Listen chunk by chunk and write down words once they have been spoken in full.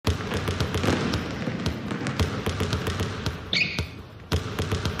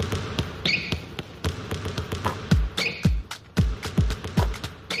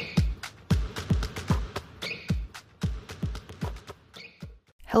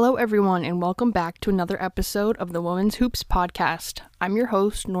Hello, everyone, and welcome back to another episode of the Women's Hoops Podcast. I'm your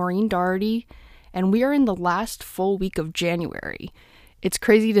host, Noreen Doherty, and we are in the last full week of January. It's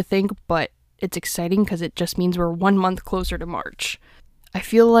crazy to think, but it's exciting because it just means we're 1 month closer to March. I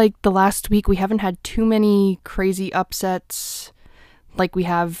feel like the last week we haven't had too many crazy upsets like we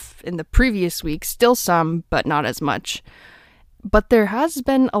have in the previous week. Still some, but not as much. But there has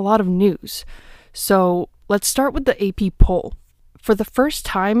been a lot of news. So let's start with the AP poll. For the first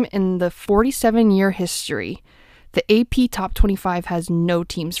time in the 47-year history, the AP Top 25 has no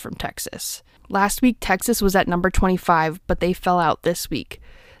teams from Texas. Last week, Texas was at number 25, but they fell out this week.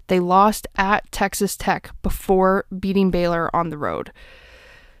 They lost at Texas Tech before beating Baylor on the road.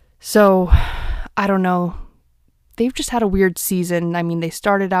 So, I don't know. They've just had a weird season. I mean, they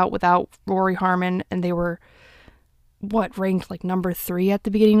started out without Rory Harmon, and they were, ranked like number 3 at the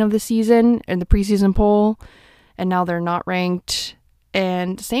beginning of the season in the preseason poll. And now they're not ranked.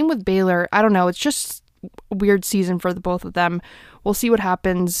 And same with Baylor. I don't know. It's just a weird season for the both of them. We'll see what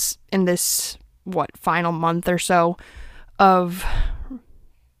happens in this, final month or so of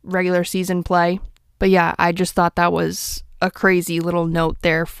regular season play. But yeah, I just thought that was a crazy little note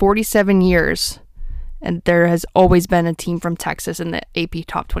there. 47 years. And there has always been a team from Texas in the AP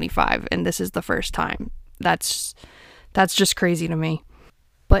Top 25. And this is the first time. That's just crazy to me.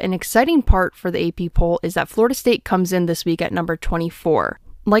 But an exciting part for the AP poll is that Florida State comes in this week at number 24.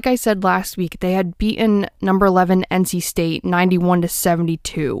 Like I said last week, they had beaten number 11 NC State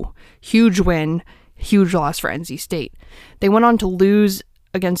 91-72. Huge win, huge loss for NC State. They went on to lose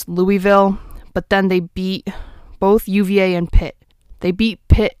against Louisville, but then they beat both UVA and Pitt. They beat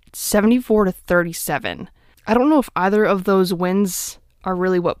Pitt 74-37. I don't know if either of those wins are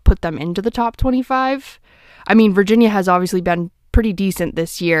really what put them into the top 25. I mean, Virginia has obviously been pretty decent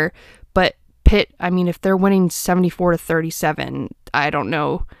this year, but Pitt, I mean, if they're winning 74-37, I don't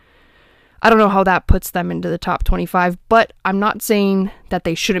know how that puts them into the top 25, but I'm not saying that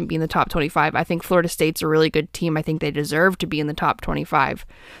they shouldn't be in the top 25. I think Florida State's a really good team. I think they deserve to be in the top 25.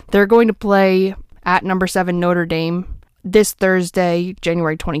 They're going to play at number 7 Notre Dame this Thursday,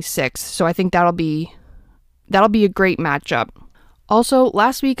 January 26th, so I think that'll be a great matchup. Also,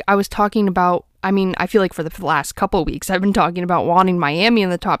 last week I was talking about, I feel like for the last couple weeks, I've been talking about wanting Miami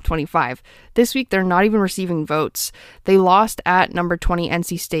in the top 25. This week, they're not even receiving votes. They lost at number 20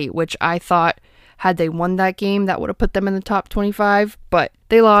 NC State, which I thought had they won that game, that would have put them in the top 25, but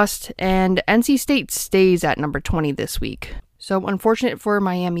they lost, and NC State stays at number 20 this week. So unfortunate for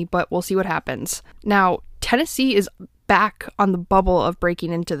Miami, but we'll see what happens. Now, Tennessee is back on the bubble of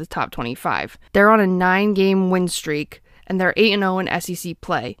breaking into the top 25. They're on a 9-game win streak, and they're 8-0 in SEC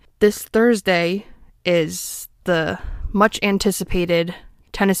play. This Thursday is the much anticipated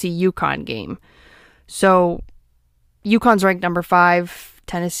Tennessee-UConn game. So UConn's ranked number 5,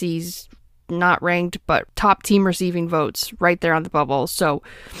 Tennessee's not ranked, but top team receiving votes right there on the bubble. So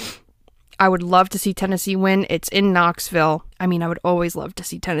I would love to see Tennessee win. It's in Knoxville. I would always love to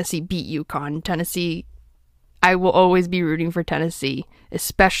see Tennessee beat UConn. Tennessee, I will always be rooting for Tennessee,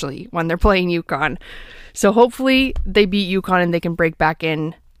 especially when they're playing UConn. So hopefully they beat UConn and they can break back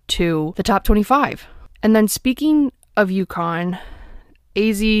in to the top 25. And then speaking of UConn,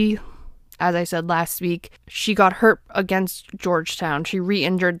 AZ, as I said last week, she got hurt against Georgetown. She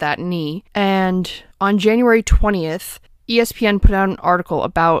re-injured that knee. And on January 20th, ESPN put out an article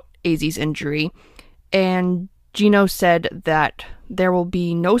about AZ's injury. And Gino said that there will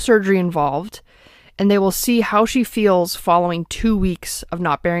be no surgery involved, and they will see how she feels following 2 weeks of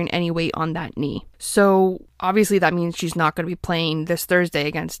not bearing any weight on that knee. So obviously that means she's not going to be playing this Thursday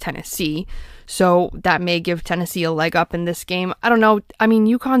against Tennessee. So that may give Tennessee a leg up in this game. I don't know.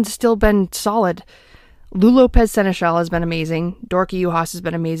 UConn's still been solid. Lou Lopez Seneschal has been amazing. Dorky Uhas has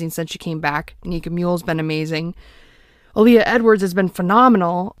been amazing since she came back. Nika Mule's been amazing. Aaliyah Edwards has been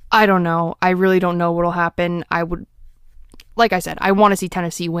phenomenal. I don't know. I really don't know what'll happen. Like I said, I want to see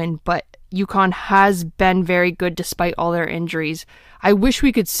Tennessee win, but UConn has been very good despite all their injuries. I wish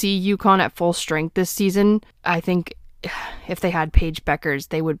we could see UConn at full strength this season. I think if they had Paige Beckers,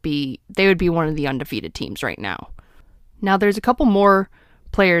 they would be one of the undefeated teams right now. Now, there's a couple more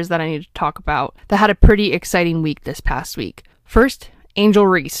players that I need to talk about that had a pretty exciting week this past week. First, Angel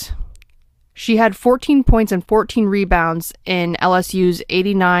Reese. She had 14 points and 14 rebounds in LSU's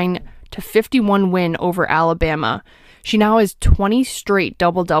 89-51 win over Alabama. She now has 20 straight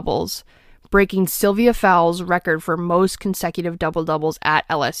double-doubles, breaking Sylvia Fowles' record for most consecutive double-doubles at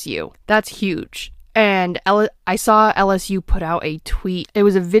LSU. That's huge. And I saw LSU put out a tweet. It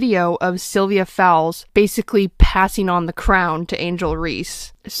was a video of Sylvia Fowles basically passing on the crown to Angel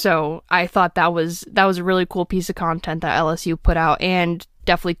Reese. So I thought that was a really cool piece of content that LSU put out, and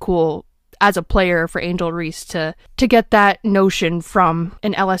definitely cool as a player for Angel Reese to get that notion from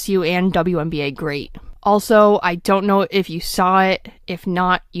an LSU and WNBA great. Also, I don't know if you saw it. If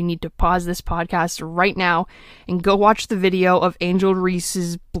not, you need to pause this podcast right now and go watch the video of Angel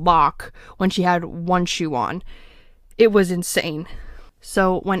Reese's block when she had one shoe on. It was insane.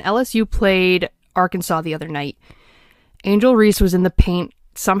 So when LSU played Arkansas the other night, Angel Reese was in the paint.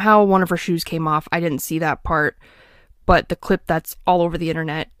 Somehow one of her shoes came off. I didn't see that part, but the clip that's all over the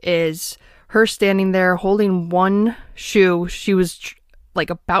internet is her standing there holding one shoe. She was like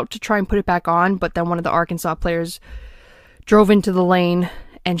about to try and put it back on, but then one of the Arkansas players drove into the lane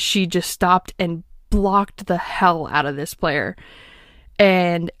and she just stopped and blocked the hell out of this player.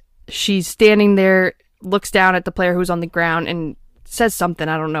 And she's standing there, looks down at the player who's on the ground and says something,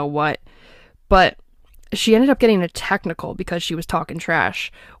 I don't know what, but she ended up getting a technical because she was talking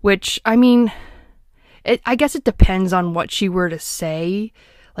trash, which, I mean, I guess it depends on what she were to say.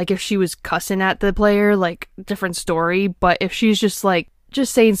 Like, if she was cussing at the player, like, different story, but if she's just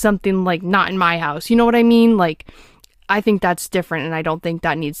saying something like, not in my house, you know what I mean? Like, I think that's different, and I don't think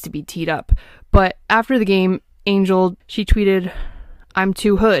that needs to be teed up. But after the game, Angel, she tweeted, "I'm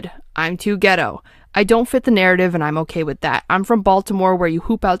too hood. I'm too ghetto. I don't fit the narrative, and I'm okay with that. I'm from Baltimore, where you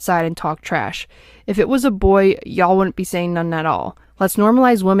hoop outside and talk trash. If it was a boy, y'all wouldn't be saying none at all. Let's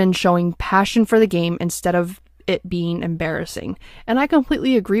normalize women showing passion for the game instead of it being embarrassing." And I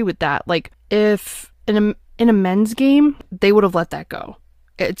completely agree with that. Like, if in a men's game, they would have let that go.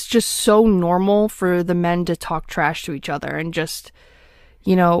 It's just so normal for the men to talk trash to each other and just,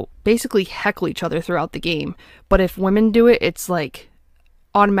 you know, basically heckle each other throughout the game. But if women do it, it's like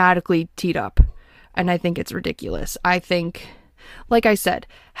automatically teed up. And I think it's ridiculous. I think, like I said,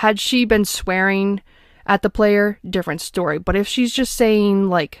 had she been swearing at the player, different story. But if she's just saying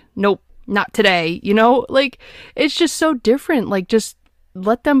like, nope, not today, you know, like, it's just so different. Like, just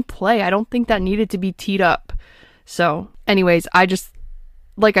let them play. I don't think that needed to be teed up. So anyways,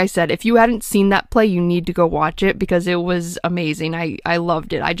 like I said, if you hadn't seen that play, you need to go watch it because it was amazing. I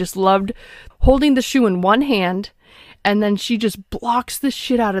loved it. I just loved holding the shoe in one hand, and then she just blocks the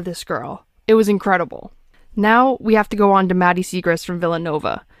shit out of this girl. It was incredible. Now we have to go on to Maddy Siegrist from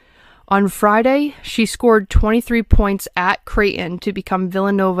Villanova. On Friday, she scored 23 points at Creighton to become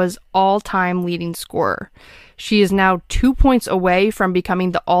Villanova's all-time leading scorer. She is now 2 points away from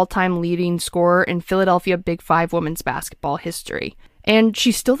becoming the all-time leading scorer in Philadelphia Big Five women's basketball history. And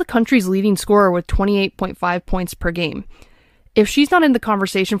she's still the country's leading scorer with 28.5 points per game. If she's not in the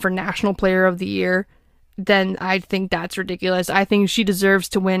conversation for National Player of the Year, then I think that's ridiculous. I think she deserves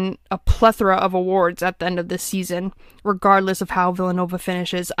to win a plethora of awards at the end of this season, regardless of how Villanova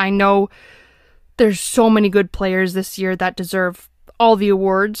finishes. I know there's so many good players this year that deserve all the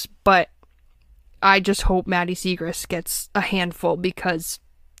awards, but I just hope Maddy Siegrist gets a handful because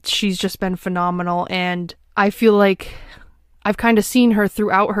she's just been phenomenal, and I feel like I've kind of seen her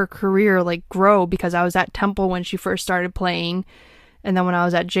throughout her career, like, grow, because I was at Temple when she first started playing, and then when I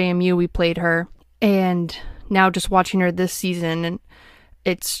was at JMU, we played her, and now just watching her this season, and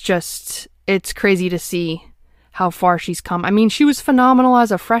it's crazy to see how far she's come. I mean, she was phenomenal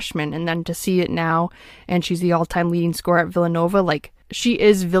as a freshman, and then to see it now, and she's the all-time leading scorer at Villanova, like, she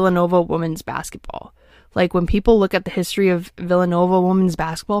is Villanova women's basketball. Like, when people look at the history of Villanova women's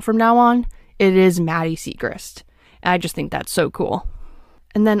basketball from now on, it is Maddy Siegrist. And I just think that's so cool.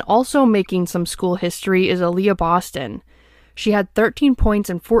 And then also making some school history is Aaliyah Boston. She had 13 points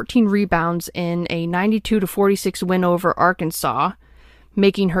and 14 rebounds in a 92-46 win over Arkansas,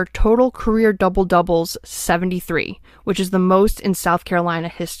 making her total career double-doubles 73, which is the most in South Carolina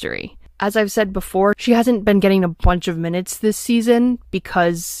history. As I've said before, she hasn't been getting a bunch of minutes this season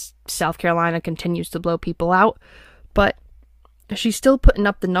because South Carolina continues to blow people out, but she's still putting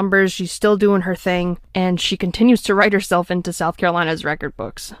up the numbers, she's still doing her thing, and she continues to write herself into South Carolina's record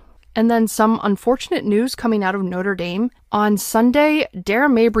books. And then some unfortunate news coming out of Notre Dame. On Sunday, Dara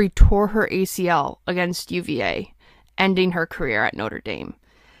Mabry tore her ACL against UVA, ending her career at Notre Dame.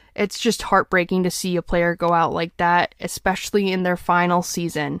 It's just heartbreaking to see a player go out like that, especially in their final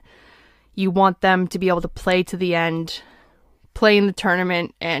season. You want them to be able to play to the end, play in the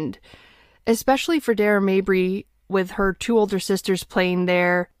tournament, and especially for Dara Mabry, with her two older sisters playing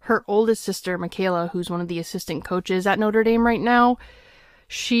there, her oldest sister, Michaela, who's one of the assistant coaches at Notre Dame right now,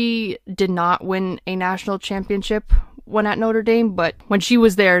 she did not win a national championship when at Notre Dame, but when she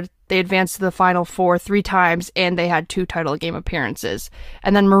was there, they advanced to the Final Four 3 times, and they had 2 title game appearances.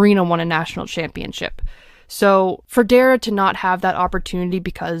 And then Marina won a national championship. So for Dara to not have that opportunity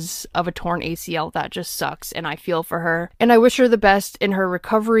because of a torn ACL, that just sucks, and I feel for her. And I wish her the best in her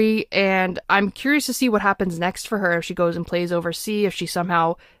recovery, and I'm curious to see what happens next for her if she goes and plays overseas, if she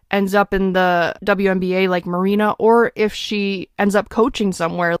somehow ends up in the WNBA like Marina, or if she ends up coaching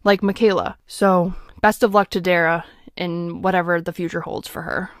somewhere like Michaela. So best of luck to Dara in whatever the future holds for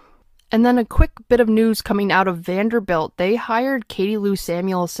her. And then a quick bit of news coming out of Vanderbilt. They hired Katie Lou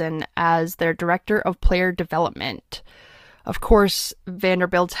Samuelson as their director of player development. Of course,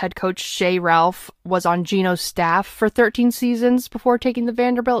 Vanderbilt's head coach Shay Ralph was on Gino's staff for 13 seasons before taking the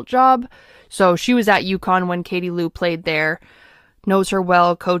Vanderbilt job. So she was at UConn when Katie Lou played there, knows her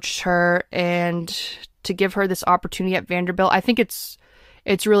well, coached her, and to give her this opportunity at Vanderbilt, I think it's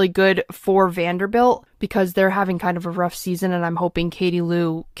really good for Vanderbilt because they're having kind of a rough season, and I'm hoping Katie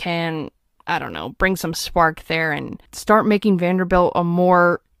Lou can, bring some spark there and start making Vanderbilt a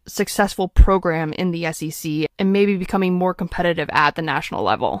more successful program in the SEC and maybe becoming more competitive at the national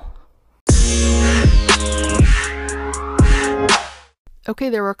level. Okay,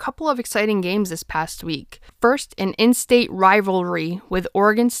 there were a couple of exciting games this past week. First, an in-state rivalry with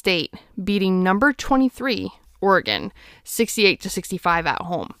Oregon State beating number 23 Oregon 68-65 at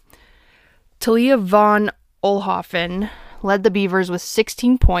home. Talia von Oelhoffen led the Beavers with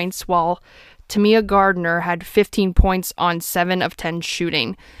 16 points, while Tamia Gardner had 15 points on 7 of 10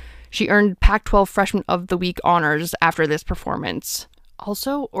 shooting. She earned Pac-12 Freshman of the Week honors after this performance.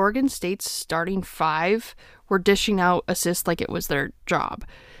 Also, Oregon State's starting 5 were dishing out assists like it was their job.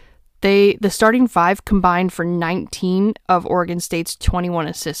 The starting 5 combined for 19 of Oregon State's 21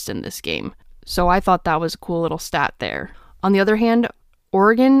 assists in this game. So I thought that was a cool little stat there. On the other hand,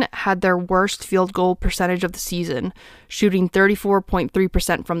 Oregon had their worst field goal percentage of the season, shooting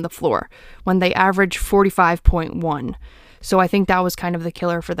 34.3% from the floor, when they averaged 45.1%. So I think that was kind of the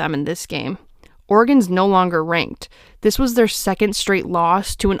killer for them in this game. Oregon's no longer ranked. This was their second straight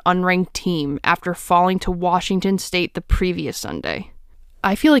loss to an unranked team after falling to Washington State the previous Sunday.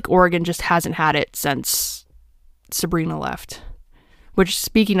 I feel like Oregon just hasn't had it since Sabrina left. Which,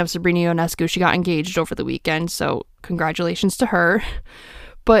 speaking of Sabrina Ionescu, she got engaged over the weekend, so congratulations to her.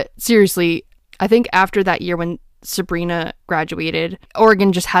 But seriously, I think after that year when Sabrina graduated,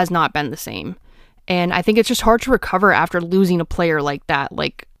 Oregon just has not been the same. And I think it's just hard to recover after losing a player like that,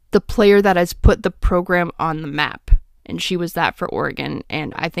 like the player that has put the program on the map. And she was that for Oregon,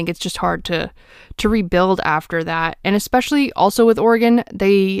 and I think it's just hard to rebuild after that. And especially also with Oregon,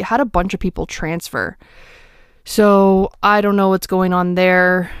 they had a bunch of people transfer. So I don't know what's going on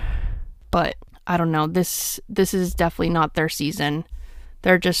there, but I don't know. This is definitely not their season.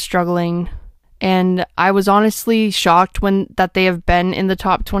 They're just struggling. And I was honestly shocked that they have been in the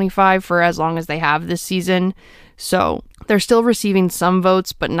top 25 for as long as they have this season. So they're still receiving some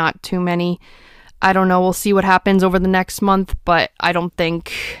votes, but not too many. I don't know. We'll see what happens over the next month, but I don't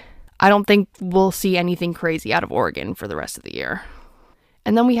think we'll see anything crazy out of Oregon for the rest of the year.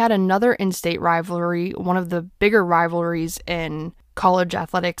 And then we had another in-state rivalry, one of the bigger rivalries in college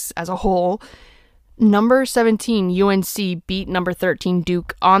athletics as a whole. Number 17 UNC beat number 13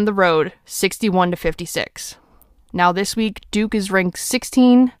 Duke on the road 61-56. Now this week, Duke is ranked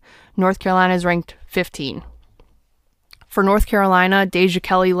 16, North Carolina is ranked 15. For North Carolina, Deja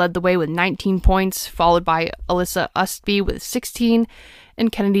Kelly led the way with 19 points, followed by Alyssa Ustby with 16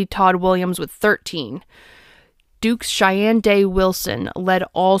 and Kennedy Todd Williams with 13. Duke's Cheyenne Day Wilson led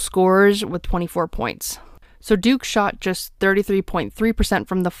all scorers with 24 points. So Duke shot just 33.3%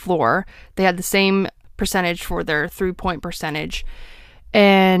 from the floor. They had the same percentage for their three-point percentage.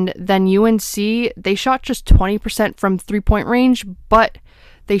 And then UNC, they shot just 20% from three-point range, but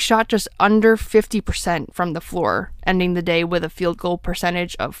they shot just under 50% from the floor, ending the day with a field goal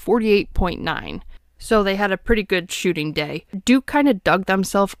percentage of 48.9%. So they had a pretty good shooting day. Duke kind of dug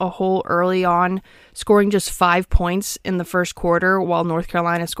themselves a hole early on, scoring just 5 points in the first quarter, while North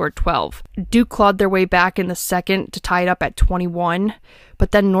Carolina scored 12. Duke clawed their way back in the second to tie it up at 21,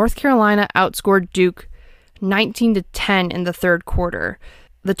 but then North Carolina outscored Duke 19-10 in the third quarter.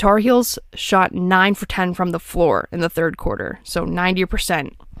 The Tar Heels shot 9 for 10 from the floor in the third quarter, so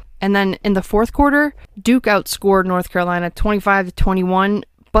 90%. And then in the fourth quarter, Duke outscored North Carolina 25-21,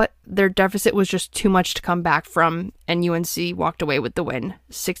 but their deficit was just too much to come back from, and UNC walked away with the win,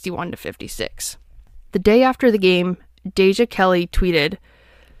 61-56. The day after the game, Deja Kelly tweeted,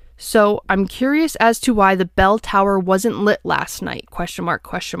 "So I'm curious as to why the bell tower wasn't lit last night, ?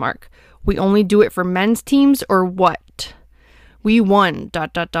 We only do it for men's teams or what? We won, ...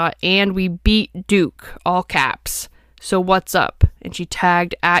 and we beat Duke, all caps. So what's up?" And she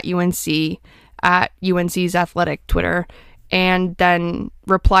tagged at UNC's athletic Twitter. and then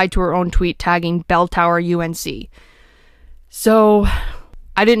replied to her own tweet tagging Bell Tower UNC. So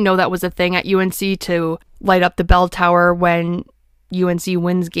I didn't know that was a thing at UNC to light up the bell tower when UNC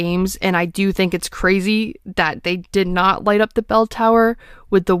wins games, and I do think it's crazy that they did not light up the bell tower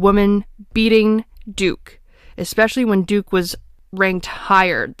with the women beating Duke, especially when Duke was ranked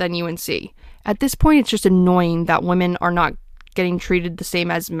higher than UNC. At this point, it's just annoying that women are not getting treated the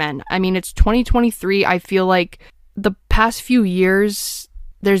same as men. I mean, it's 2023. I feel like the past few years,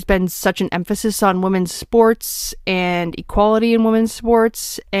 there's been such an emphasis on women's sports and equality in women's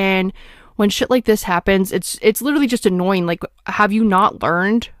sports, and when shit like this happens, it's literally just annoying. Like, have you not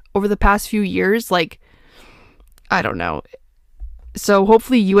learned over the past few years? Like, I don't know. So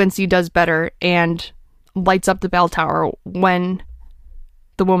hopefully UNC does better and lights up the bell tower when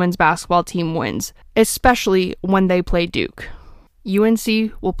the women's basketball team wins, especially when they play Duke. UNC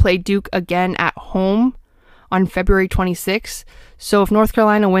will play Duke again at home on February 26th. So if North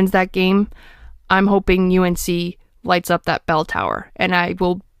Carolina wins that game, I'm hoping UNC lights up that bell tower, and I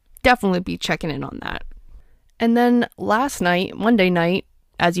will definitely be checking in on that. And then last night, Monday night,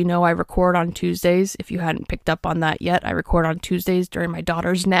 as you know, I record on Tuesdays. If you hadn't picked up on that yet, I record on Tuesdays during my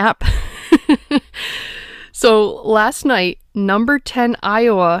daughter's nap. So last night, number 10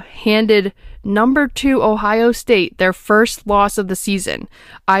 Iowa handed number 2 Ohio State their first loss of the season.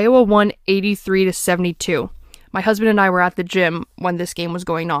 Iowa won 83-72. My husband and I were at the gym when this game was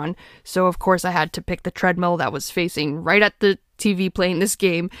going on, so of course I had to pick the treadmill that was facing right at the TV playing this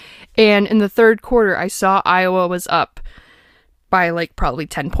game. And in the third quarter, I saw Iowa was up by like probably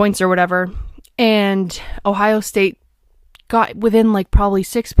 10 points or whatever, and Ohio State got within like probably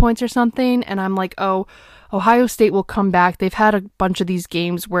 6 points or something, and I'm like, oh, Ohio State will come back. They've had a bunch of these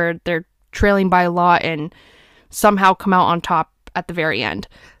games where they're trailing by a lot and somehow come out on top at the very end.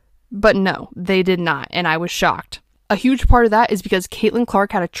 But no, they did not, and I was shocked. A huge part of that is because Caitlin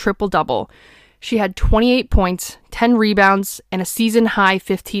Clark had a triple-double. She had 28 points, 10 rebounds, and a season-high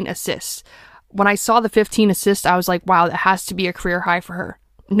 15 assists. When I saw the 15 assists, I was like, wow, that has to be a career high for her.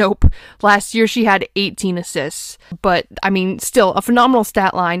 Nope. Last year, she had 18 assists. But, I mean, still, a phenomenal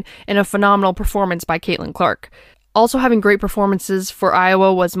stat line and a phenomenal performance by Caitlin Clark. Also having great performances for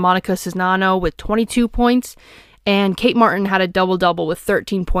Iowa was Monica Cisnano with 22 points, and Kate Martin had a double-double with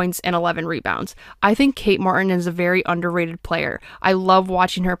 13 points and 11 rebounds. I think Kate Martin is a very underrated player. I love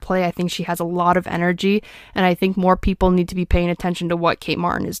watching her play. I think she has a lot of energy, and I think more people need to be paying attention to what Kate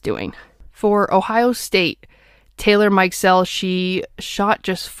Martin is doing. For Ohio State, Taylor Mikesell, she shot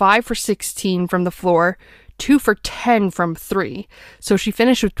just 5 for 16 from the floor, 2 for 10 from 3. So she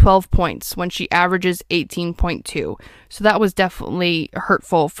finished with 12 points when she averages 18.2. So that was definitely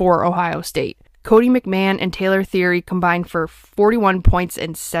hurtful for Ohio State. Cody McMahon and Taylor Theory combined for 41 points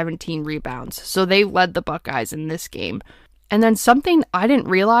and 17 rebounds. So they led the Buckeyes in this game. And then something I didn't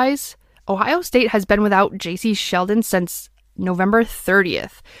realize, Ohio State has been without JC Sheldon since November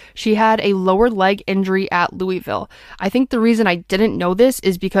 30th. She had a lower leg injury at Louisville. I think the reason I didn't know this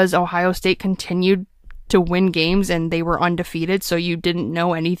is because Ohio State continued to win games and they were undefeated, so you didn't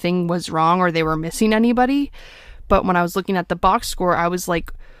know anything was wrong or they were missing anybody. But when I was looking at the box score, I was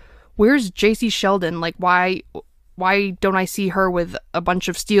like, where's JC Sheldon? Like, why don't I see her with a bunch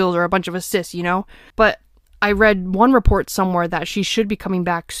of steals or a bunch of assists, you know? But I read one report somewhere that she should be coming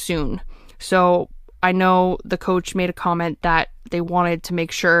back soon. So I know the coach made a comment that they wanted to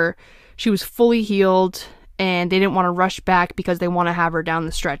make sure she was fully healed and they didn't want to rush back because they want to have her down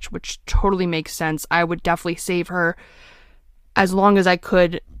the stretch, which totally makes sense. I would definitely save her as long as I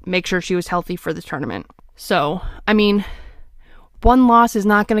could make sure she was healthy for the tournament. So, I mean, one loss is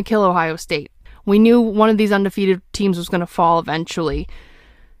not going to kill Ohio State. We knew one of these undefeated teams was going to fall eventually.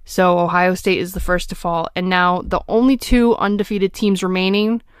 So Ohio State is the first to fall. And now the only 2 undefeated teams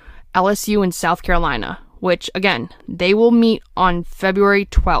remaining, LSU and South Carolina, which, again, they will meet on February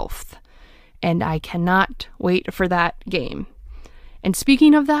 12th. And I cannot wait for that game. And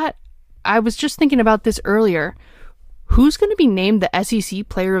speaking of that, I was just thinking about this earlier. Who's going to be named the SEC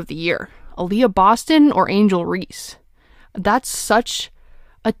Player of the Year? Aaliyah Boston or Angel Reese? That's such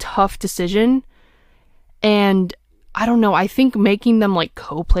a tough decision. And I don't know, I think making them like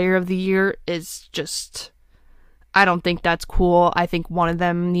co-player of the year is just, I don't think that's cool. I think one of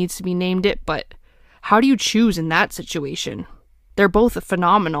them needs to be named it, but how do you choose in that situation? They're both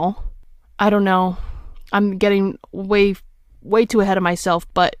phenomenal. I don't know. I'm getting way too ahead of myself,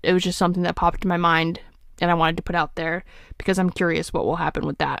 but it was just something that popped in my mind and I wanted to put out there because I'm curious what will happen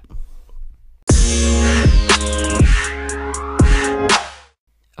with that.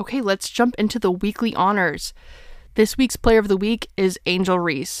 Okay, let's jump into the weekly honors. This week's player of the week is Angel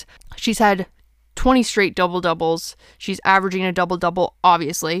Reese. She's had 20 straight double-doubles. She's averaging a double-double,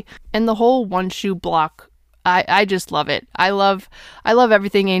 obviously. And the whole one-shoe block, I just love it. I love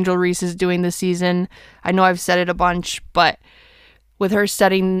everything Angel Reese is doing this season. I know I've said it a bunch, but with her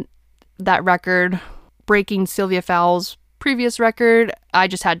setting that record, breaking Sylvia Fowles' previous record, I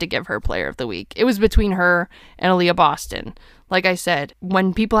just had to give her Player of the Week. It was between her and Aaliyah Boston. Like I said,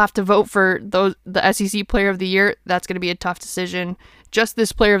 when people have to vote for the SEC Player of the Year, that's going to be a tough decision. Just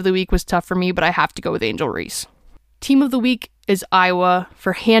this Player of the Week was tough for me, but I have to go with Angel Reese. Team of the Week is Iowa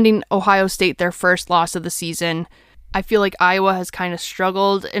for handing Ohio State their first loss of the season. I feel like Iowa has kind of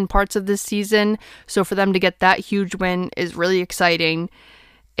struggled in parts of this season, so for them to get that huge win is really exciting,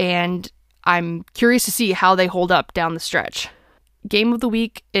 and I'm curious to see how they hold up down the stretch. Game of the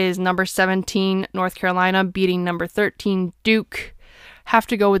week is number 17, North Carolina, beating number 13, Duke. Have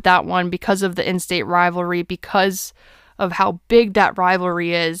to go with that one because of the in-state rivalry, because of how big that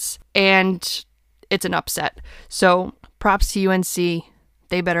rivalry is, and it's an upset. So props to UNC.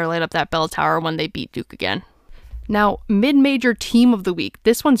 They better light up that bell tower when they beat Duke again. Now, mid-major team of the week.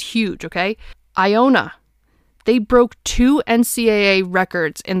 This one's huge, okay? Iona. They broke 2 NCAA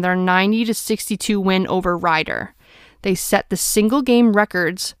records in their 90-62 win over Rider. They set the single game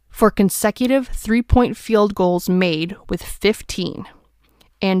records for consecutive 3-point field goals made with 15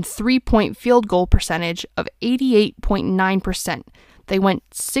 and 3-point field goal percentage of 88.9%. They went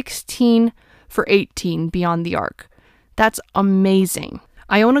 16 for 18 beyond the arc. That's amazing.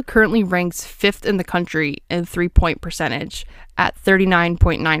 Iona currently ranks 5th in the country in 3-point percentage at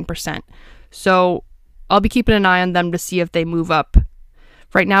 39.9%. So I'll be keeping an eye on them to see if they move up.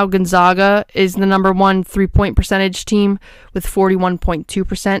 Right now, Gonzaga is the number 1 3-point percentage team with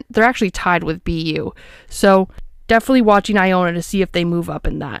 41.2%. They're actually tied with BU. So definitely watching Iona to see if they move up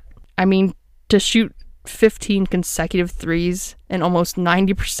in that. I mean, to shoot 15 consecutive threes and almost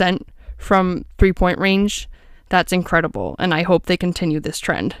 90% from 3-point range, that's incredible. And I hope they continue this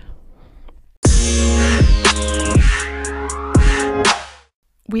trend.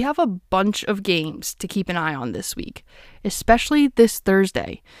 We have a bunch of games to keep an eye on this week, especially this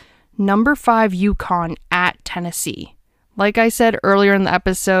Thursday. Number 5 UConn at Tennessee. Like I said earlier in the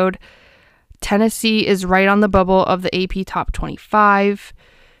episode, Tennessee is right on the bubble of the AP Top 25.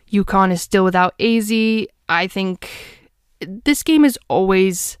 UConn is still without AZ. I think this game is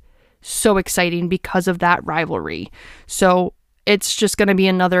always so exciting because of that rivalry. So it's just going to be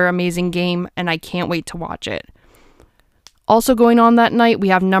another amazing game, and I can't wait to watch it. Also going on that night, we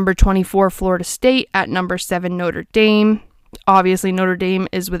have number 24 Florida State at number 7 Notre Dame. Obviously, Notre Dame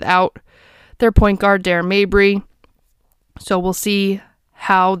is without their point guard, Darren Mabry. So we'll see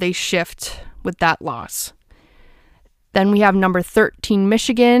how they shift with that loss. Then we have number 13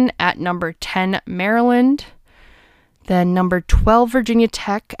 Michigan at number 10 Maryland. Then number 12 Virginia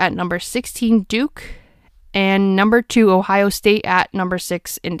Tech at number 16 Duke. And number 2 Ohio State at number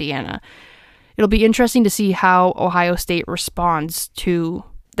 6 Indiana. It'll be interesting to see how Ohio State responds to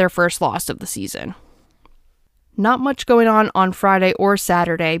their first loss of the season. Not much going on Friday or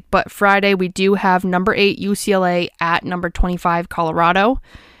Saturday, but Friday we do have number 8 UCLA at number 25 Colorado.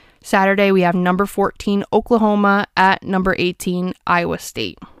 Saturday we have number 14 Oklahoma at number 18 Iowa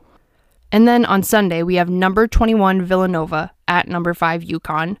State. And then on Sunday we have number 21 Villanova at number 5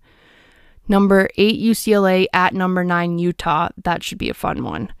 UConn. Number 8 UCLA at number 9 Utah. That should be a fun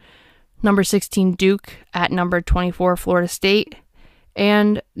one. Number 16 Duke at number 24 Florida State,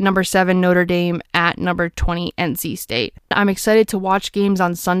 and number 7 Notre Dame at number 20 NC State. I'm excited to watch games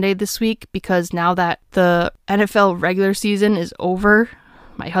on Sunday this week because now that the NFL regular season is over,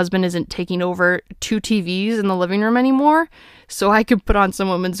 my husband isn't taking over 2 TVs in the living room anymore, so I can put on some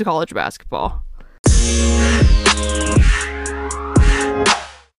women's college basketball.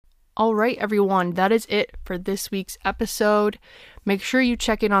 All right, everyone, that is it for this week's episode. Make sure you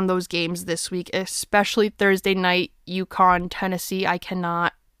check in on those games this week, especially Thursday night, UConn, Tennessee. I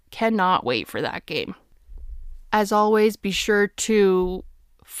cannot wait for that game. As always, be sure to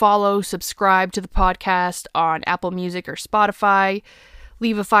subscribe to the podcast on Apple Music or Spotify.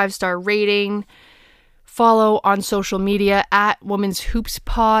 Leave a 5-star rating. Follow on social media at Women's Hoops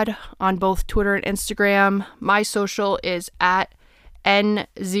Pod on both Twitter and Instagram. My social is at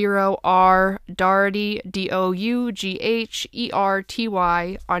N0R Dougherty, DOUGHERTY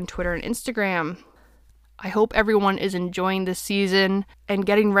on Twitter and Instagram. I hope everyone is enjoying this season and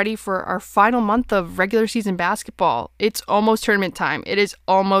getting ready for our final month of regular season basketball. It's almost tournament time. It is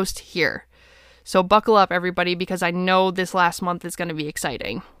almost here. So buckle up, everybody, because I know this last month is going to be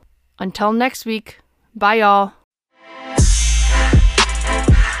exciting. Until next week, bye y'all.